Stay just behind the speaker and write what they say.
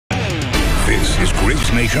This is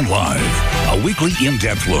Grizz Nation Live, a weekly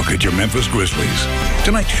in-depth look at your Memphis Grizzlies.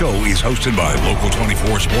 Tonight's show is hosted by Local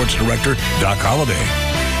 24 Sports Director Doc Holliday.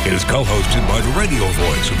 It is co-hosted by the radio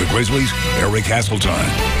voice of the Grizzlies, Eric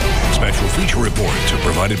Hasseltine. Special feature reports are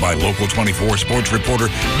provided by Local 24 Sports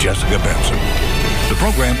reporter Jessica Benson. The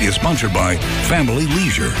program is sponsored by Family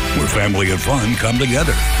Leisure, where family and fun come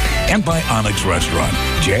together, and by Onyx Restaurant,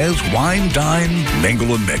 jazz, wine, dine,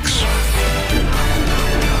 mingle, and mix.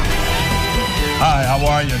 Hi, how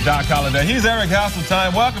are you? Doc Holliday. He's Eric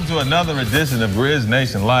Hasseltine. Welcome to another edition of Grizz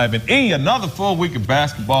Nation Live. And another full week of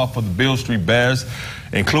basketball for the Beale Street Bears,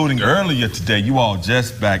 including earlier today. You all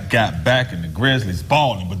just got back and the Grizzlies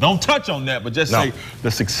balling. But don't touch on that, but just say the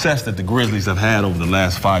success that the Grizzlies have had over the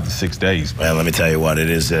last 5 to 6 days. Well, let me tell you what, it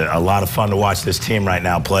is a lot of fun to watch this team right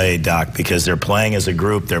now play, Doc, because they're playing as a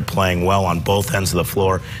group. They're playing well on both ends of the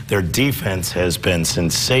floor. Their defense has been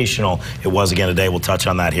sensational. It was again today. We'll touch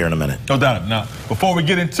on that here in a minute. No doubt. Now, before we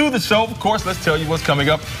get into the show, of course, let's tell you what's coming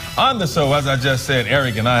up on the show. As I just said,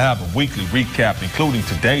 Eric and I have a weekly recap, including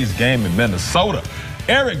today's game in Minnesota.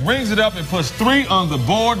 Eric brings it up and puts 3 on the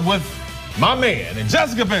board with my man. And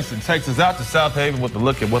Jessica Benson takes us out to South Haven with a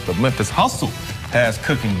look at what the Memphis Hustle has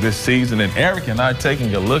cooking this season. And Eric and I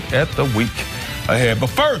taking a look at the week ahead. But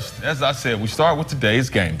first, as I said, we start with today's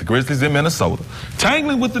game. The Grizzlies in Minnesota,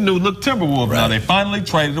 tangling with the new-look Timberwolves. Right. Now, they finally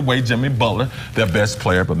traded away Jimmy Butler, their best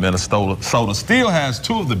player, but Minnesota still has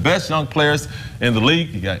 2 of the best young players in the league.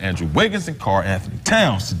 You got Andrew Wiggins and Karl Anthony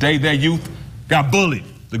Towns. Today, their youth got bullied.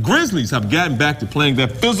 The Grizzlies have gotten back to playing their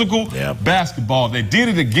physical basketball. They did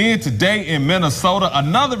it again today in Minnesota.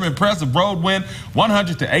 Another impressive road win,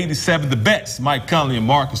 100-87. The Bets, Mike Conley and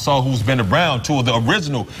Marc Gasol, who's been around, 2 of the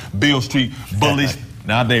original Beale Street bullies.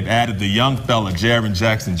 Now they've added the young fella, Jaren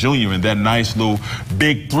Jackson Jr., and that nice little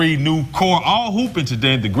big 3 new core, all hooping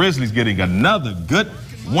today. The Grizzlies getting another good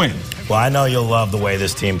win. Well, I know you'll love the way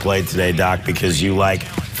this team played today, Doc, because you like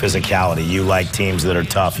physicality. You like teams that are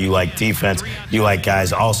tough. You like defense. You like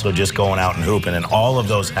guys also just going out and hooping. And all of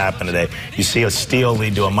those happen today. You see a steal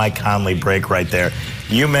lead to a Mike Conley break right there.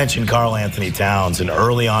 You mentioned Karl Anthony Towns, and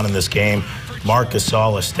early on in this game, Marc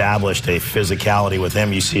Gasol established a physicality with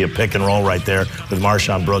him. You see a pick and roll right there with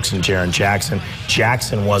Marshawn Brooks and Jaren Jackson.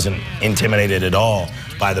 Jackson wasn't intimidated at all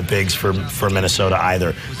by the bigs for Minnesota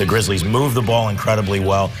either. The Grizzlies moved the ball incredibly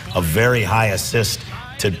well, a very high assist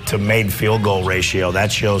to made field goal ratio.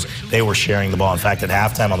 That shows they were sharing the ball. In fact, at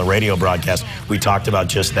halftime on the radio broadcast, we talked about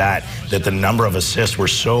just that the number of assists were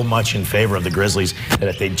so much in favor of the Grizzlies that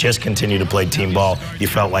if they just continue to play team ball, you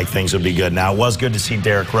felt like things would be good. Now, it was good to see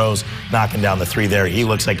Derrick Rose knocking down the 3 there. He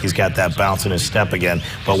looks like he's got that bounce in his step again.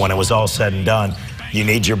 But when it was all said and done, you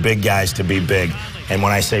need your big guys to be big. And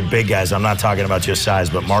when I say big guys, I'm not talking about just size,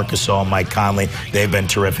 but Marc Gasol, Mike Conley, they've been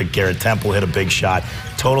terrific. Garrett Temple hit a big shot.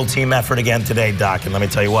 Total team effort again today, Doc. And let me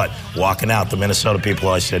tell you what, walking out, the Minnesota people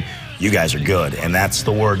always said, you guys are good. And that's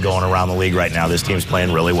the word going around the league right now. This team's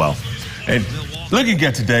playing really well. And looking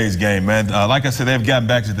at today's game, man, like I said, they've gotten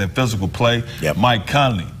back to their physical play. Yep. Mike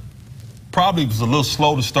Conley probably was a little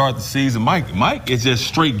slow to start the season. Mike is just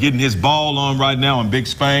straight getting his ball on right now in Big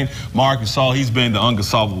Spain. Marc Gasol, he's been the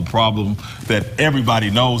unsolvable problem that everybody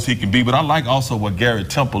knows he can be. But I like also what Garrett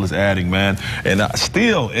Temple is adding, man. And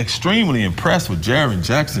still extremely impressed with Jaren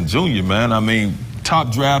Jackson Jr., man. I mean,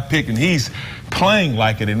 top draft pick, and he's playing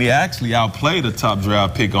like it. And he actually outplayed a top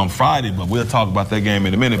draft pick on Friday, but we'll talk about that game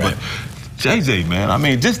in a minute. Right. But JJ, man, I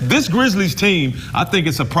mean, just this Grizzlies team, I think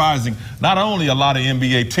it's surprising not only a lot of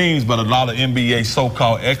NBA teams, but a lot of NBA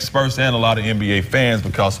so-called experts and a lot of NBA fans,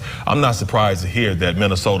 because I'm not surprised to hear that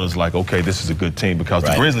Minnesota's like, okay, this is a good team, because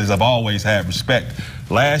the Grizzlies have always had respect.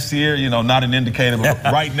 Last year, you know, not an indicator, but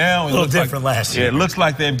right now, it looks different last year. Yeah, it looks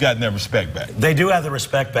like they've gotten their respect back. They do have the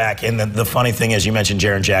respect back, and the funny thing is, you mentioned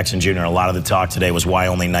Jaren Jackson Jr. A lot of the talk today was why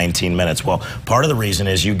only 19 minutes. Well, part of the reason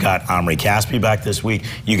is you got Omri Caspi back this week,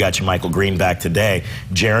 you got your Michael Green back today.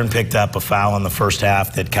 Jaren picked up a foul in the first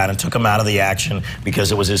half that kind of took him out of the action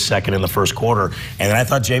because it was his second in the first quarter, and then I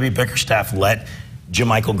thought J.B. Bickerstaff let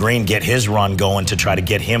JaMychal Green get his run going to try to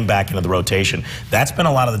get him back into the rotation. That's been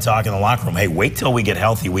a lot of the talk in the locker room. Hey, wait till we get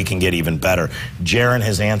healthy, we can get even better. Jaren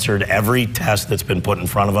has answered every test that's been put in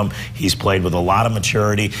front of him. He's played with a lot of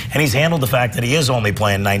maturity, and he's handled the fact that he is only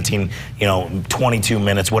playing 19, 22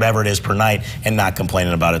 minutes, whatever it is per night, and not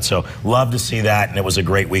complaining about it. So love to see that, and it was a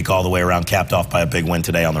great week all the way around, capped off by a big win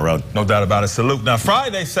today on the road. No doubt about it. Salute. Now,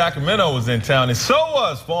 Friday, Sacramento was in town, and so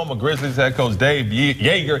was former Grizzlies head coach Dave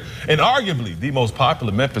Yeager, and arguably the most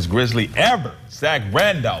popular Memphis Grizzly ever, Zach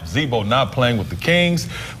Randolph. Z-Bo not playing with the Kings,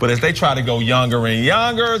 but as they try to go younger and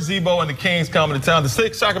younger, Z-Bo and the Kings coming to town. The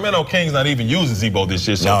Sacramento Kings not even using Z-Bo this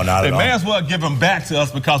year, so no, not they at may all. as well give him back to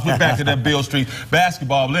us because we're back to that Beale Street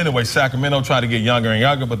basketball. But anyway, Sacramento trying to get younger and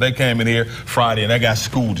younger, but they came in here Friday and they got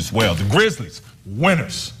schooled as well. The Grizzlies,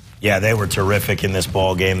 winners. Yeah, they were terrific in this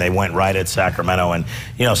ball game. They went right at Sacramento. And,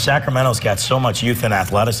 you know, Sacramento's got so much youth and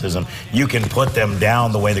athleticism. You can put them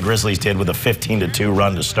down the way the Grizzlies did with a 15-2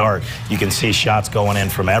 run to start. You can see shots going in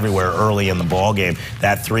from everywhere early in the ball game.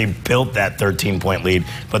 That three built that 13-point lead,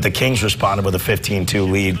 but the Kings responded with a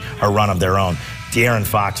 15-2 lead, a run of their own. De'Aaron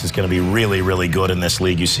Fox is going to be really, really good in this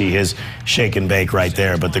league. You see his shake and bake right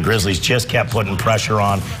there. But the Grizzlies just kept putting pressure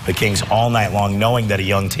on the Kings all night long, knowing that a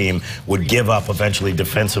young team would give up eventually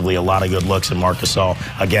defensively a lot of good looks. And Marc Gasol,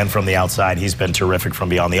 again from the outside, he's been terrific from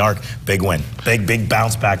beyond the arc. Big win. Big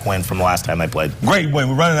bounce-back win from the last time they played. Great win.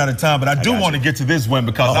 We're running out of time, but I do want to get to this win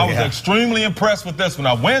because I was yeah. extremely impressed with this one.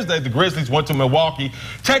 Now, Wednesday, the Grizzlies went to Milwaukee,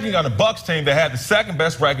 taking on a Bucks team that had the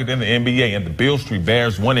second-best record in the NBA, and the Beale Street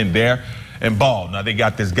Bears went in there and ball. Now, they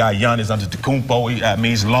got this guy, Giannis Antetokounmpo.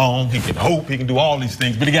 He's long, he can hoop, he can do all these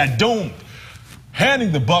things, but he got doomed.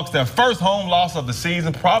 Handing the Bucks their first home loss of the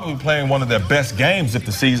season, probably playing one of their best games of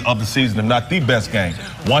the season, if not the best game.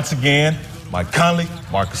 Once again, Mike Conley,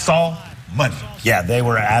 Marc Gasol, money. Yeah, they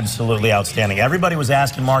were absolutely outstanding. Everybody was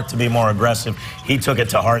asking Mark to be more aggressive. He took it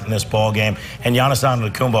to heart in this ball game. And Giannis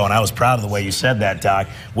Antetokounmpo, and I was proud of the way you said that, Doc,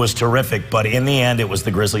 was terrific. But in the end, it was the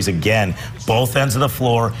Grizzlies again, both ends of the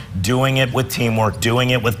floor, doing it with teamwork, doing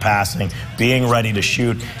it with passing, being ready to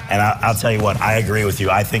shoot. And I'll tell you what, I agree with you.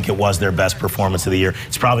 I think it was their best performance of the year.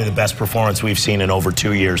 It's probably the best performance we've seen in over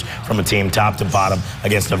 2 years from a team top to bottom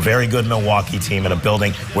against a very good Milwaukee team in a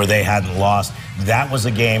building where they hadn't lost. That was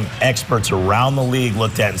a game experts around the league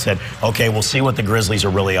looked at and said, okay, we'll see what the Grizzlies are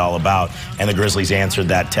really all about. And the Grizzlies answered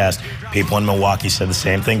that test. People in Milwaukee said the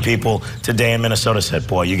same thing. People today in Minnesota said,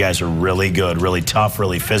 boy, you guys are really good, really tough,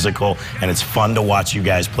 really physical, and it's fun to watch you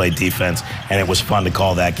guys play defense. And it was fun to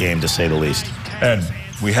call that game, to say the least. And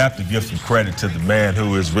we have to give some credit to the man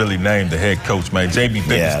who is really named the head coach, man. J.B.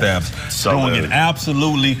 Bickerstaff's doing an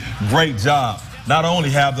absolutely great job. Not only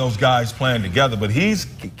have those guys playing together, but he's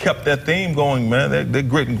kept that theme going, man. They're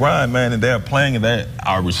grit and grind, man, and they're playing and they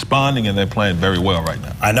are responding and they're playing very well right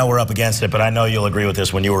now. I know we're up against it, but I know you'll agree with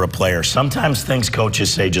this when you were a player. Sometimes things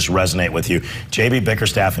coaches say just resonate with you. J.B.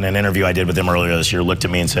 Bickerstaff, in an interview I did with him earlier this year, looked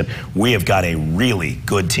at me and said, we have got a really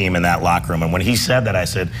good team in that locker room. And when he said that, I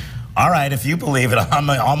said, all right, if you believe it,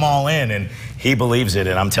 I'm all in. And he believes it,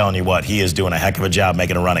 and I'm telling you what, he is doing a heck of a job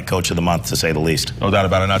making a run at Coach of the Month, to say the least. No doubt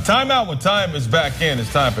about it. Now, timeout when time is back in.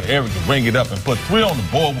 It's time for Eric to bring it up and put 3 on the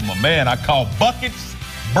board with my man I call Buckets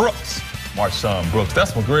Brooks. Marshawn Brooks.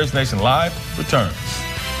 That's when Grizz Nation Live returns.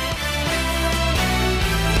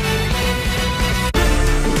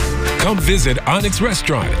 Come visit Onyx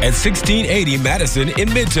Restaurant at 1680 Madison in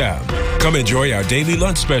Midtown. Come enjoy our daily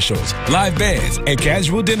lunch specials, live bands, and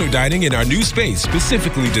casual dinner dining in our new space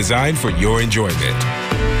specifically designed for your enjoyment.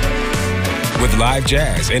 With live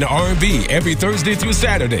jazz and R&B every Thursday through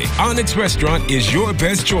Saturday, Onyx Restaurant is your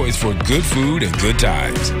best choice for good food and good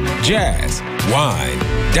times. Jazz, wine,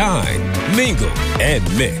 dine, mingle, and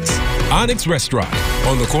mix. Onyx Restaurant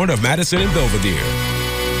on the corner of Madison and Belvedere.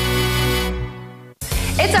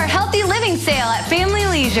 It's our Healthy Living Sale at Family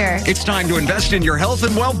Leisure. It's time to invest in your health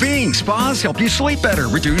and well-being. Spas help you sleep better,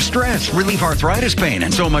 reduce stress, relieve arthritis pain,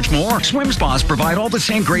 and so much more. Swim spas provide all the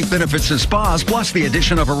same great benefits as spas, plus the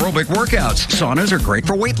addition of aerobic workouts. Saunas are great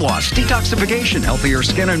for weight loss, detoxification, healthier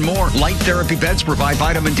skin, and more. Light therapy beds provide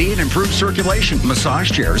vitamin D and improve circulation.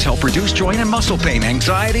 Massage chairs help reduce joint and muscle pain,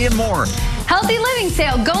 anxiety, and more. Healthy Living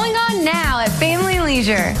Sale going on now at Family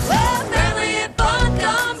Leisure. Well, family and fun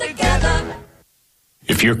come together.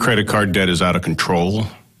 If your credit card debt is out of control,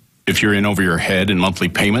 if you're in over your head in monthly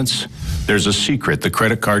payments, there's a secret the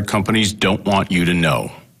credit card companies don't want you to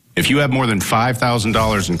know. If you have more than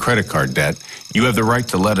 $5,000 in credit card debt, you have the right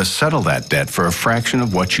to let us settle that debt for a fraction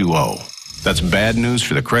of what you owe. That's bad news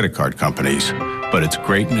for the credit card companies, but it's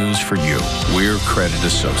great news for you. We're Credit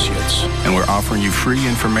Associates, and we're offering you free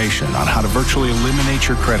information on how to virtually eliminate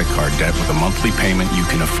your credit card debt with a monthly payment you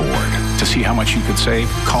can afford. To see how much you could save,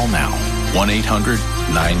 call now.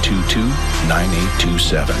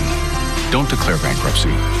 1-800-922-9827. Don't declare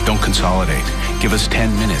bankruptcy. Don't consolidate. Give us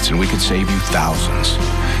 10 minutes and we could save you thousands.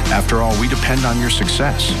 After all, we depend on your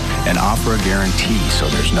success and offer a guarantee so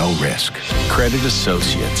there's no risk. Credit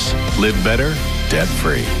Associates. Live better,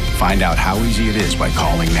 debt-free. Find out how easy it is by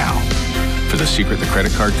calling now. for the secret the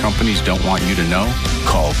credit card companies don't want you to know?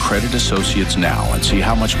 Call Credit Associates now and see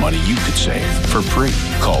how much money you could save for free.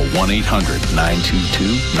 Call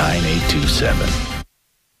 1-800-922-9827.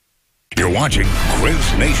 You're watching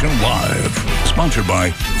Grizz Nation Live, sponsored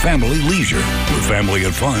by Family Leisure, where family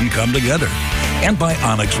and fun come together, and by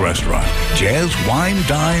Onyx Restaurant, jazz, wine,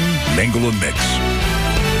 dine, mingle, and mix.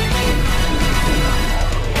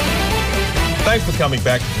 Thanks for coming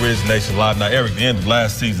back to Grizz Nation Live. Now, Eric, the end of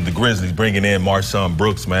last season, the Grizzlies bringing in Marshawn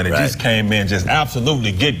Brooks, man. It just came in just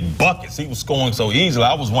absolutely getting buckets. He was scoring so easily.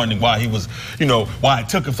 I was wondering why he was, why it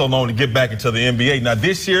took him so long to get back into the NBA. Now,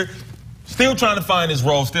 this year, still trying to find his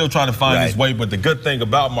role, still trying to find his way. But the good thing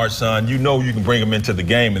about Marshawn, you can bring him into the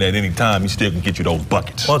game, and at any time, he still can get you those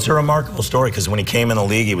buckets. Well, it's a remarkable story because when he came in the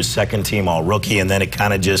league, he was second team all-rookie, and then it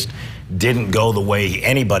kind of just didn't go the way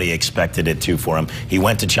anybody expected it to for him. He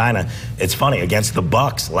went to China. It's funny, against the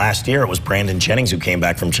Bucks last year, it was Brandon Jennings who came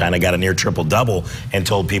back from China, got a near triple-double, and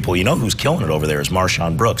told people, who's killing it over there is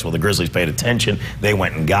Marshawn Brooks. Well, the Grizzlies paid attention. They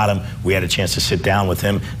went and got him. We had a chance to sit down with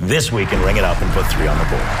him this week and ring it up and put 3 on the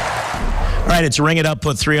board. All right, it's Ring It Up,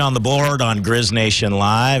 put 3 on the board on Grizz Nation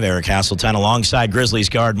Live. Eric Hasseltine alongside Grizzlies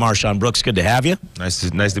guard Marshawn Brooks. Good to have you. Nice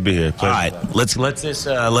to be here. Pleasure. All right,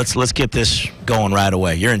 let's get this going right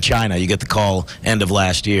away. You're in China. You get the call end of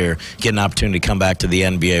last year, get an opportunity to come back to the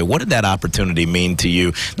NBA. What did that opportunity mean to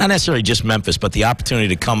you? Not necessarily just Memphis, but the opportunity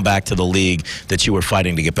to come back to the league that you were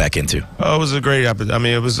fighting to get back into. Oh, it was a great opportunity. I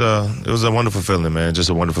mean, it was a wonderful feeling, man. Just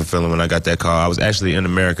a wonderful feeling when I got that call. I was actually in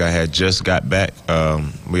America. I had just got back.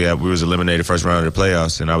 We was eliminated first round of the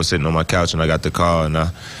playoffs, and I was sitting on my couch and I got the call, and I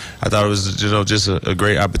thought it was just a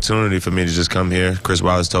great opportunity for me to just come here. Chris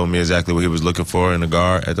Wallace told me exactly what he was looking for in a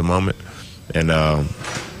guard at the moment, and I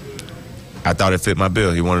thought it fit my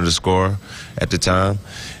bill. He wanted to score at the time,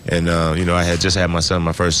 and I had just had my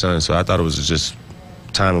first son, so I thought it was just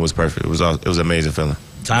timing was perfect. It was an amazing feeling.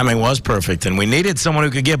 Timing was perfect, and we needed someone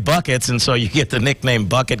who could get buckets, and so you get the nickname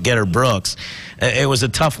Bucket Getter Brooks. It was a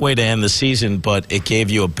tough way to end the season, but it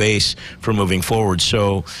gave you a base for moving forward.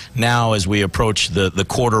 So now as we approach the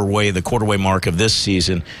quarterway mark of this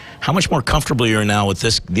season, how much more comfortable you're now with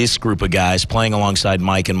this group of guys playing alongside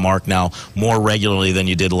Mike and Mark now more regularly than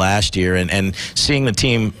you did last year, and seeing the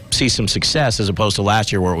team see some success as opposed to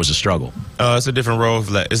last year where it was a struggle? It's a different role.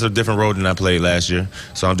 It's a different role than I played last year.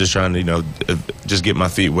 So I'm just trying to, just get my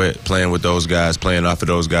feet wet, playing with those guys, playing off of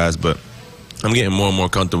those guys. But I'm getting more and more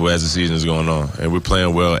comfortable as the season is going on, and we're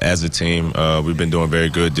playing well as a team. We've been doing very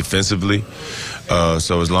good defensively.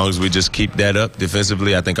 So as long as we just keep that up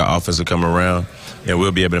defensively, I think our offense will come around, and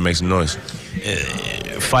we'll be able to make some noise.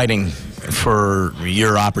 Fighting for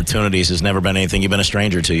your opportunities has never been anything you've been a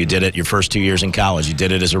stranger to. You did it your first 2 years in college. You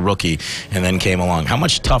did it as a rookie and then came along. How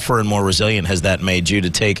much tougher and more resilient has that made you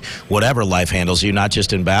to take whatever life handles you, not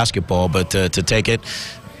just in basketball, but to take it,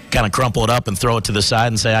 kind of crumple it up and throw it to the side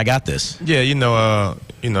and say, I got this? Yeah,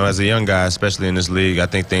 as a young guy, especially in this league, I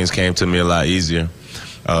think things came to me a lot easier.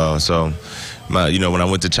 When I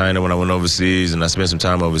went to China, when I went overseas, and I spent some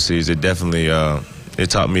time overseas, it definitely it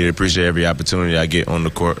taught me to appreciate every opportunity I get on the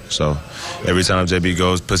court. So every time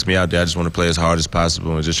JB puts me out there, I just want to play as hard as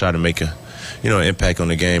possible and just try to make an impact on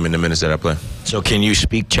the game in the minutes that I play. So can you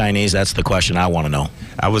speak Chinese? That's the question I want to know.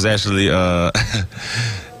 I was actually I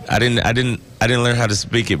didn't learn how to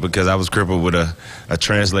speak it because I was crippled with a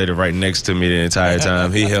translator right next to me the entire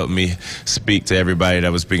time. He helped me speak to everybody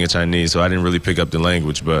that was speaking Chinese, so I didn't really pick up the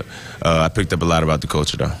language, but I picked up a lot about the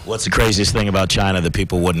culture, though. What's the craziest thing about China that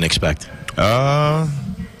people wouldn't expect?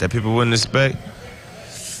 That people wouldn't expect?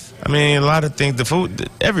 I mean, a lot of things. The food,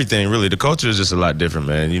 everything, really. The culture is just a lot different,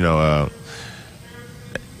 man.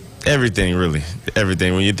 Everything, really.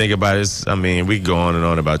 Everything. When you think about it, we could go on and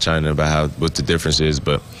on about China, about what the difference is,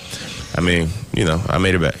 but I made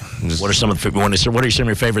it back. What are some of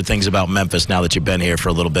your favorite things about Memphis now that you've been here for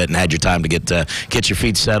a little bit and had your time to get your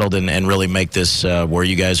feet settled and really make this where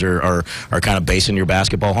you guys are kind of basing your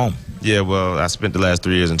basketball home? Yeah, well, I spent the last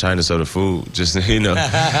 3 years in China, so the food, just,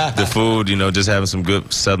 the food, just having some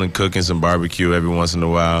good Southern cooking, some barbecue every once in a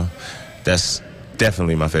while, that's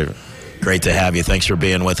definitely my favorite. Great to have you. Thanks for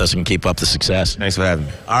being with us, and keep up the success. Thanks for having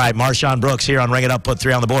me. All right, Marshawn Brooks here on Ring It Up, put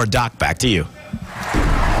 3 on the board. Doc, back to you.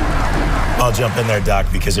 I'll jump in there, Doc,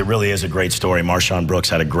 because it really is a great story. Marshawn Brooks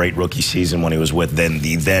had a great rookie season when he was with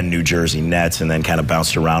the then New Jersey Nets, and then kind of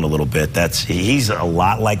bounced around a little bit. He's a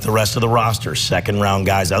lot like the rest of the roster, second-round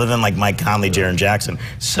guys, other than like Mike Conley, Jaren Jackson,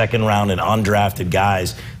 second-round and undrafted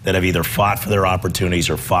guys that have either fought for their opportunities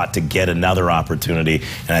or fought to get another opportunity.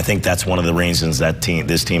 And I think that's one of the reasons that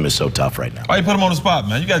this team is so tough right now. Why you put him on the spot,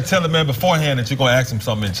 man? You got to tell the man beforehand that you're going to ask him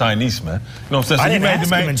something in Chinese, man. You know what I'm saying? So I didn't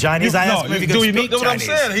ask him in Chinese. I asked him if he could speak Chinese. What I'm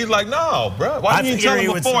saying? He's like, no, bro. Why didn't you tell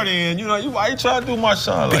him before then? You know, why you trying to do my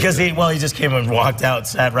son like because that? he just came and walked out,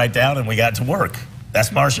 sat right down, and we got to work. That's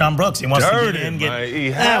Marshawn Brooks. He wants dirty, to get in.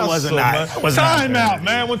 Man. That wasn't nice. Time out,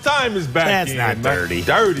 man. When time is back That's in, not man. dirty.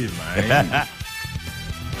 Dirty, man.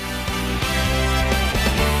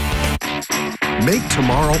 Make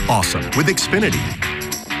tomorrow awesome with Xfinity.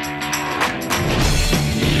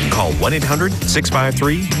 Call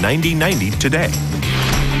 1-800-653-9090 today.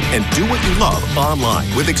 And do what you love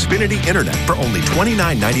online with Xfinity Internet for only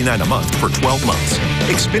 $29.99 a month for 12 months.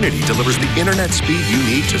 Xfinity delivers the internet speed you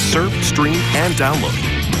need to surf, stream, and download.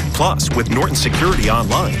 Plus, with Norton Security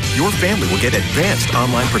Online, your family will get advanced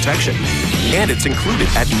online protection. And it's included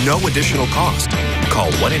at no additional cost. Call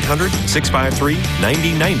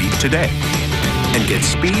 1-800-653-9090 today. And get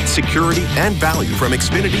speed, security, and value from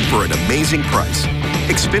Xfinity for an amazing price.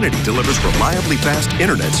 Xfinity delivers reliably fast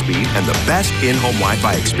internet speed and the best in-home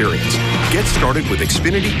Wi-Fi experience. Get started with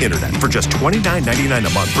Xfinity Internet for just $29.99 a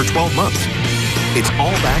month for 12 months. It's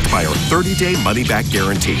all backed by our 30-day money-back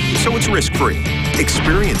guarantee, so it's risk-free.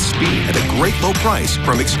 Experience speed at a great low price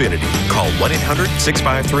from Xfinity. Call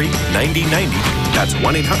 1-800-653-9090. That's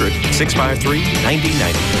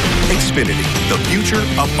 1-800-653-9090. Xfinity, the future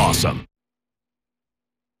of awesome.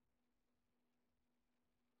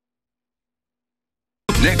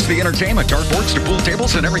 Next, the entertainment, dartboards to pool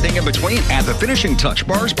tables and everything in between. Add the finishing touch,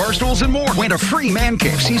 bars, bar stools, and more. Win a free Man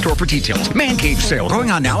Cave. See store for details. Man Cave sale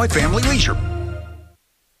going on now at Family Leisure.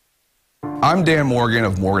 I'm Dan Morgan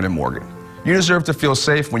of Morgan & Morgan. You deserve to feel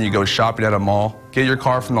safe when you go shopping at a mall, get your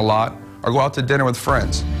car from the lot, or go out to dinner with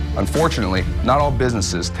friends. Unfortunately, not all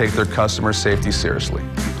businesses take their customer safety seriously.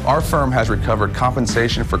 Our firm has recovered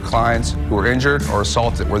compensation for clients who were injured or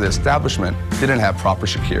assaulted where the establishment didn't have proper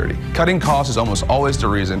security. Cutting costs is almost always the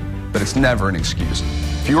reason, but it's never an excuse.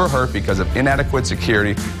 If you were hurt because of inadequate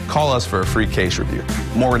security, call us for a free case review.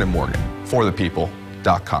 Morgan & Morgan,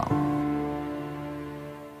 forthepeople.com.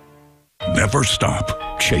 Never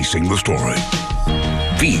stop chasing the story.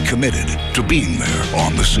 Be committed to being there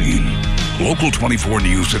on the scene. Local 24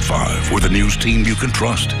 News at 5 with a news team you can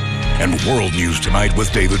trust. And World News Tonight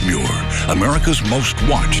with David Muir, America's most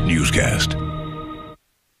watched newscast.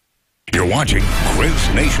 You're watching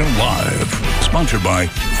Grizz Nation Live, sponsored by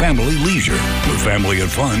Family Leisure, where family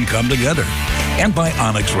and fun come together. And by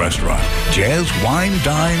Onyx Restaurant, jazz, wine,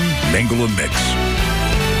 dine, mingle and mix.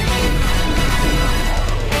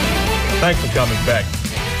 Thanks for coming back.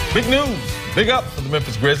 Big news. Big up for the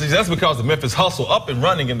Memphis Grizzlies. That's because the Memphis Hustle up and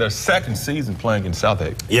running in their second season playing in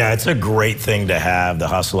Southaven. Yeah, it's a great thing to have the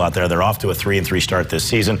Hustle out there. They're off to a 3-3 start this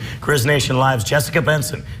season. Grizz Nation Live's Jessica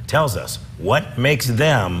Benson tells us what makes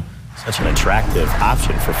them such an attractive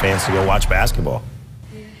option for fans to go watch basketball.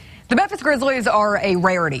 The Memphis Grizzlies are a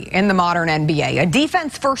rarity in the modern NBA, a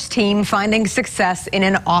defense-first team finding success in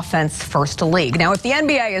an offense-first league. Now, if the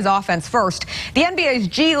NBA is offense-first, the NBA's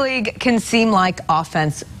G League can seem like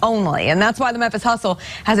offense only, and that's why the Memphis Hustle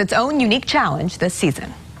has its own unique challenge this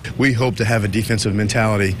season. We hope to have a defensive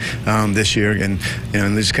mentality this year, and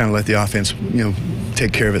just kind of let the offense,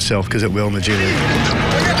 take care of itself, because it will in the G League.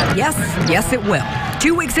 Yes, it will.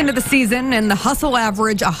 2 weeks into the season, and the Hustle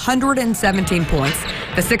average 117 points,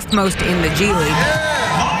 the 6th most in the G League.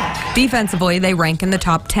 Defensively, they rank in the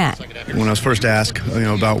top 10. When I was first asked,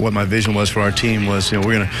 about what my vision was for our team was, we're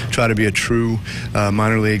going to try to be a true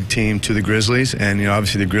minor league team to the Grizzlies, and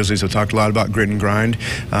obviously the Grizzlies have talked a lot about grit and grind,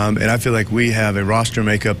 and I feel like we have a roster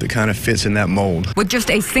makeup that kind of fits in that mold. With just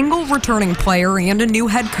a single returning player and a new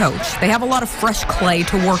head coach, they have a lot of fresh clay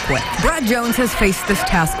to work with. Brad Jones has faced this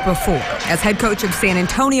task before as head coach of San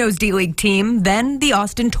Antonio's D-League team, then the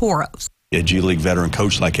Austin Toros. A G League veteran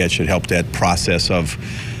coach like that should help that process of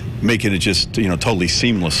making it just, totally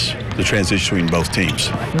seamless, the transition between both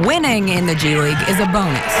teams. Winning in the G League is a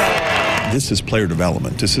bonus. This is player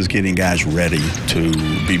development. This is getting guys ready to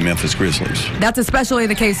be Memphis Grizzlies. That's especially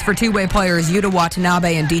the case for two-way players Yuta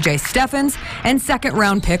Watanabe and DJ Steffens, and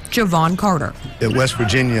second-round pick Javon Carter. At West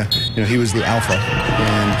Virginia, he was the alpha,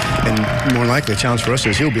 and more likely a challenge for us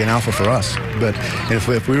is he'll be an alpha for us. But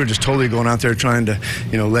if we were just totally going out there trying to,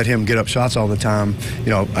 let him get up shots all the time,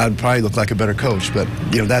 I'd probably look like a better coach. But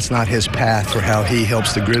that's not his path for how he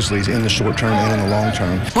helps the Grizzlies in the short term and in the long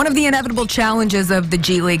term. One of the inevitable challenges of the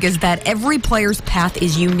G League is that every player's path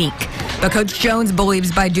is unique. But Coach Jones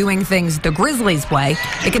believes by doing things the Grizzlies way,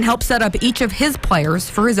 it can help set up each of his players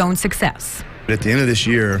for his own success. At the end of this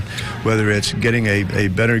year, whether it's getting a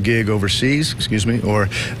better gig overseas, or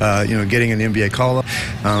getting an NBA call-up,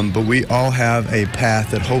 but we all have a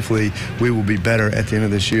path that hopefully we will be better at the end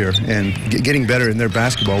of this year. And getting better in their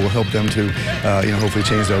basketball will help them to, hopefully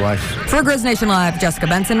change their life. For Grizz Nation Live, Jessica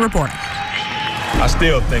Benson reporting. I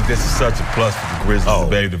still think this is such a plus for the Grizzlies to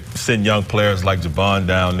be able to send young players like Javon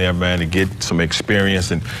down there, man, to get some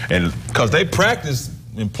experience and because they practice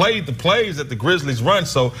and played the plays that the Grizzlies run,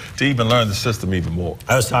 so to even learn the system even more.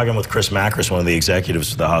 I was talking with Chris Macris, one of the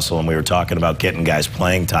executives of the Hustle, and we were talking about getting guys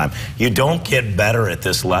playing time. You don't get better at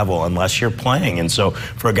this level unless you're playing, and so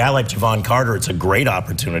for a guy like Javon Carter, it's a great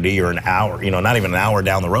opportunity. You're an hour, not even an hour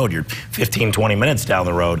down the road. You're 15, 20 minutes down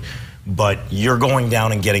the road. But you're going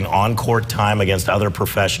down and getting on-court time against other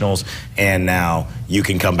professionals, and now you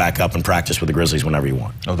can come back up and practice with the Grizzlies whenever you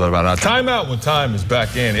want. No doubt about it. Now, timeout when time is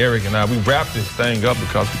back in. Eric and I, we wrap this thing up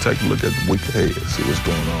because we take a look at the week ahead and see what's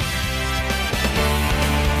going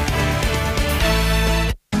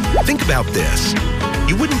on. Think about this.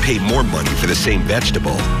 You wouldn't pay more money for the same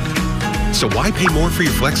vegetable. So why pay more for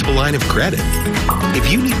your flexible line of credit?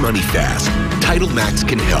 If you need money fast, Title Max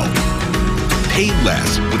can help. Pay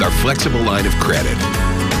less with our flexible line of credit.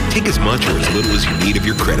 Take as much or as little as you need of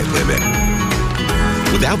your credit limit,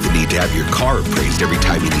 without the need to have your car appraised every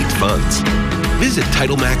time you need funds. Visit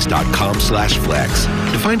TitleMax.com/flex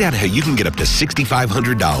to find out how you can get up to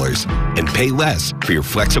 $6,500 and pay less for your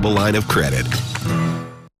flexible line of credit.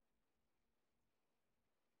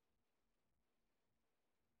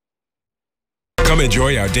 Come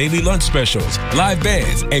enjoy our daily lunch specials, live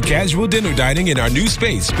bands, and casual dinner dining in our new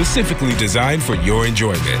space specifically designed for your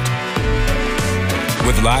enjoyment.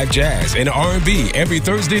 With live jazz and R&B every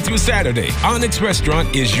Thursday through Saturday, Onyx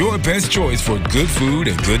Restaurant is your best choice for good food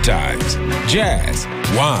and good times. Jazz,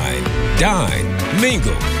 wine, dine,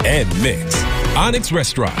 mingle, and mix. Onyx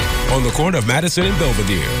Restaurant on the corner of Madison and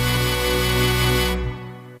Belvedere.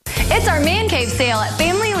 It's our man cave sale at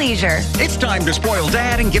Family Leisure. It's time to spoil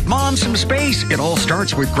dad and give mom some space. It all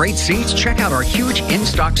starts with great seats. Check out our huge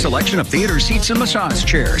in-stock selection of theater seats and massage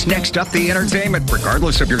chairs. Next up, the entertainment.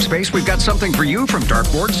 Regardless of your space, we've got something for you, from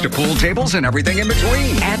dartboards to pool tables and everything in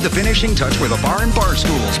between. Add the finishing touch with a bar and bar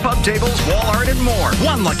stools, pub tables, wall art, and more.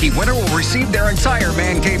 One lucky winner will receive their entire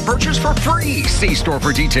man cave purchase for free. See store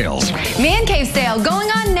for details. Man cave sale going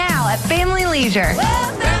on now at Family Leisure.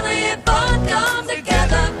 Well, family and fun come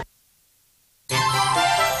together.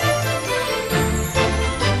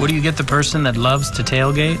 What do you get the person that loves to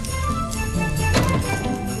tailgate?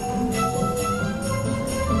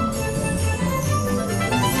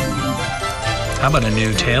 How about a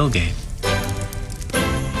new tailgate?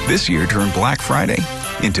 This year, turn Black Friday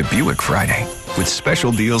into Buick Friday with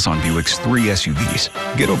special deals on Buick's 3 SUVs.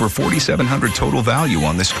 Get over $4,700 total value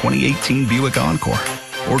on this 2018 Buick Encore,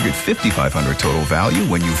 or get $5,500 total value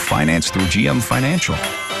when you finance through GM Financial.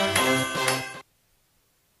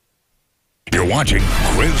 You're watching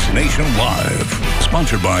Grizz Nation Live,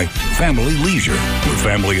 sponsored by Family Leisure, where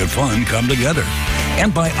family and fun come together,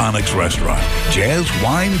 and by Onyx Restaurant, jazz,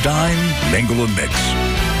 wine, dine, mingle, and mix.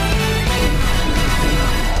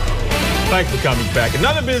 Thanks for coming back.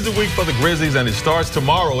 Another busy week for the Grizzlies, and it starts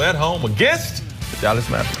tomorrow at home against the Dallas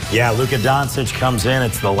Mavericks. Yeah, Luka Doncic comes in.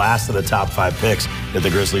 It's the last of the top 5 picks that the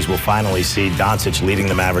Grizzlies will finally see. Doncic leading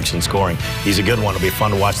the Mavericks in scoring. He's a good one. It'll be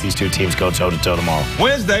fun to watch these two teams go toe-to-toe tomorrow.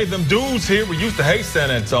 Wednesday, them dudes here, we used to hate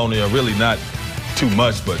San Antonio. Really not too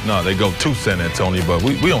much, but no, they go to San Antonio, but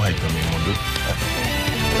we don't hate them anymore, dude.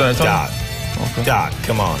 San Antonio? Doc. Okay. Doc,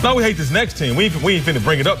 come on. No, we hate this next team. We ain't finna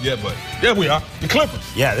bring it up yet, but yeah, we are. The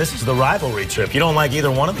Clippers. Yeah, this is the rivalry trip. You don't like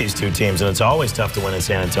either one of these two teams, and it's always tough to win in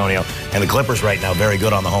San Antonio. And the Clippers right now very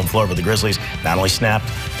good on the home floor, but the Grizzlies not only snapped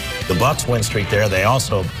the Bucks win streak there, they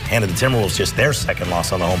also handed the Timberwolves just their second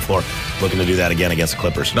loss on the home floor, looking to do that again against the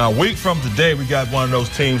Clippers. Now, a week from today, we got one of those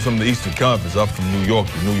teams from the Eastern Conference up from New York.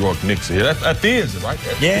 The New York Knicks here. That's Fizz, right?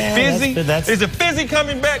 Yeah. Fizzy? Is it Fizzy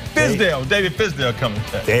coming back? Fizdale. David Fizdale coming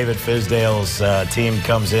back. David Fizdale's team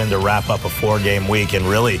comes in to wrap up a 4-game week and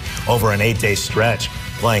really over an 8-day stretch,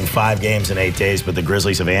 playing 5 games in 8 days, but the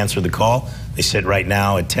Grizzlies have answered the call. They sit right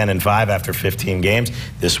now at 10-5 after 15 games.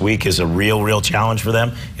 This week is a real challenge for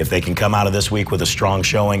them. If they can come out of this week with a strong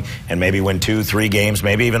showing and maybe win 2-3 games,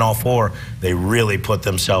 maybe even all 4, they really put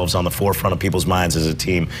themselves on the forefront of people's minds as a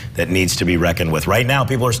team that needs to be reckoned with. Right now,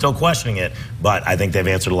 people are still questioning it, but I think they've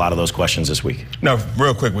answered a lot of those questions this week. Now,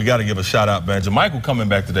 real quick, we got to give a shout out, man. Michael coming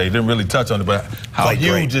back today. Didn't really touch on it, but how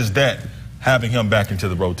huge is that having him back into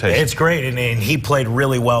the rotation? It's great, and he played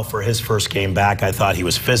really well for his first game back. I thought he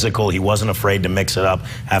was physical. He wasn't afraid to mix it up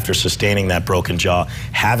after sustaining that broken jaw.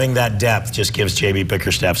 Having that depth just gives J.B.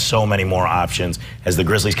 Bickerstaff so many more options. As the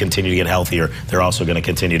Grizzlies continue to get healthier, they're also going to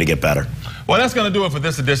continue to get better. Well, that's going to do it for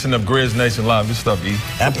this edition of Grizz Nation Live. Good stuff, E.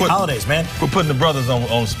 Happy holidays, man. We're putting the brothers on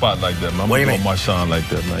the spot like that, man. I'm going to go Marshawn like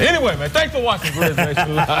that, man. Anyway, man, thanks for watching Grizz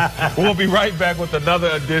Nation Live. We'll be right back with another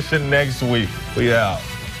edition next week. We out.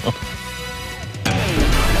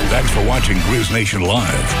 Thanks for watching Grizz Nation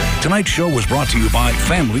Live. Tonight's show was brought to you by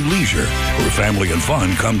Family Leisure, where family and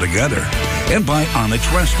fun come together. And by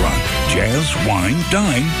Onyx Restaurant. Jazz, wine,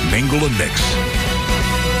 dine, mingle, and mix.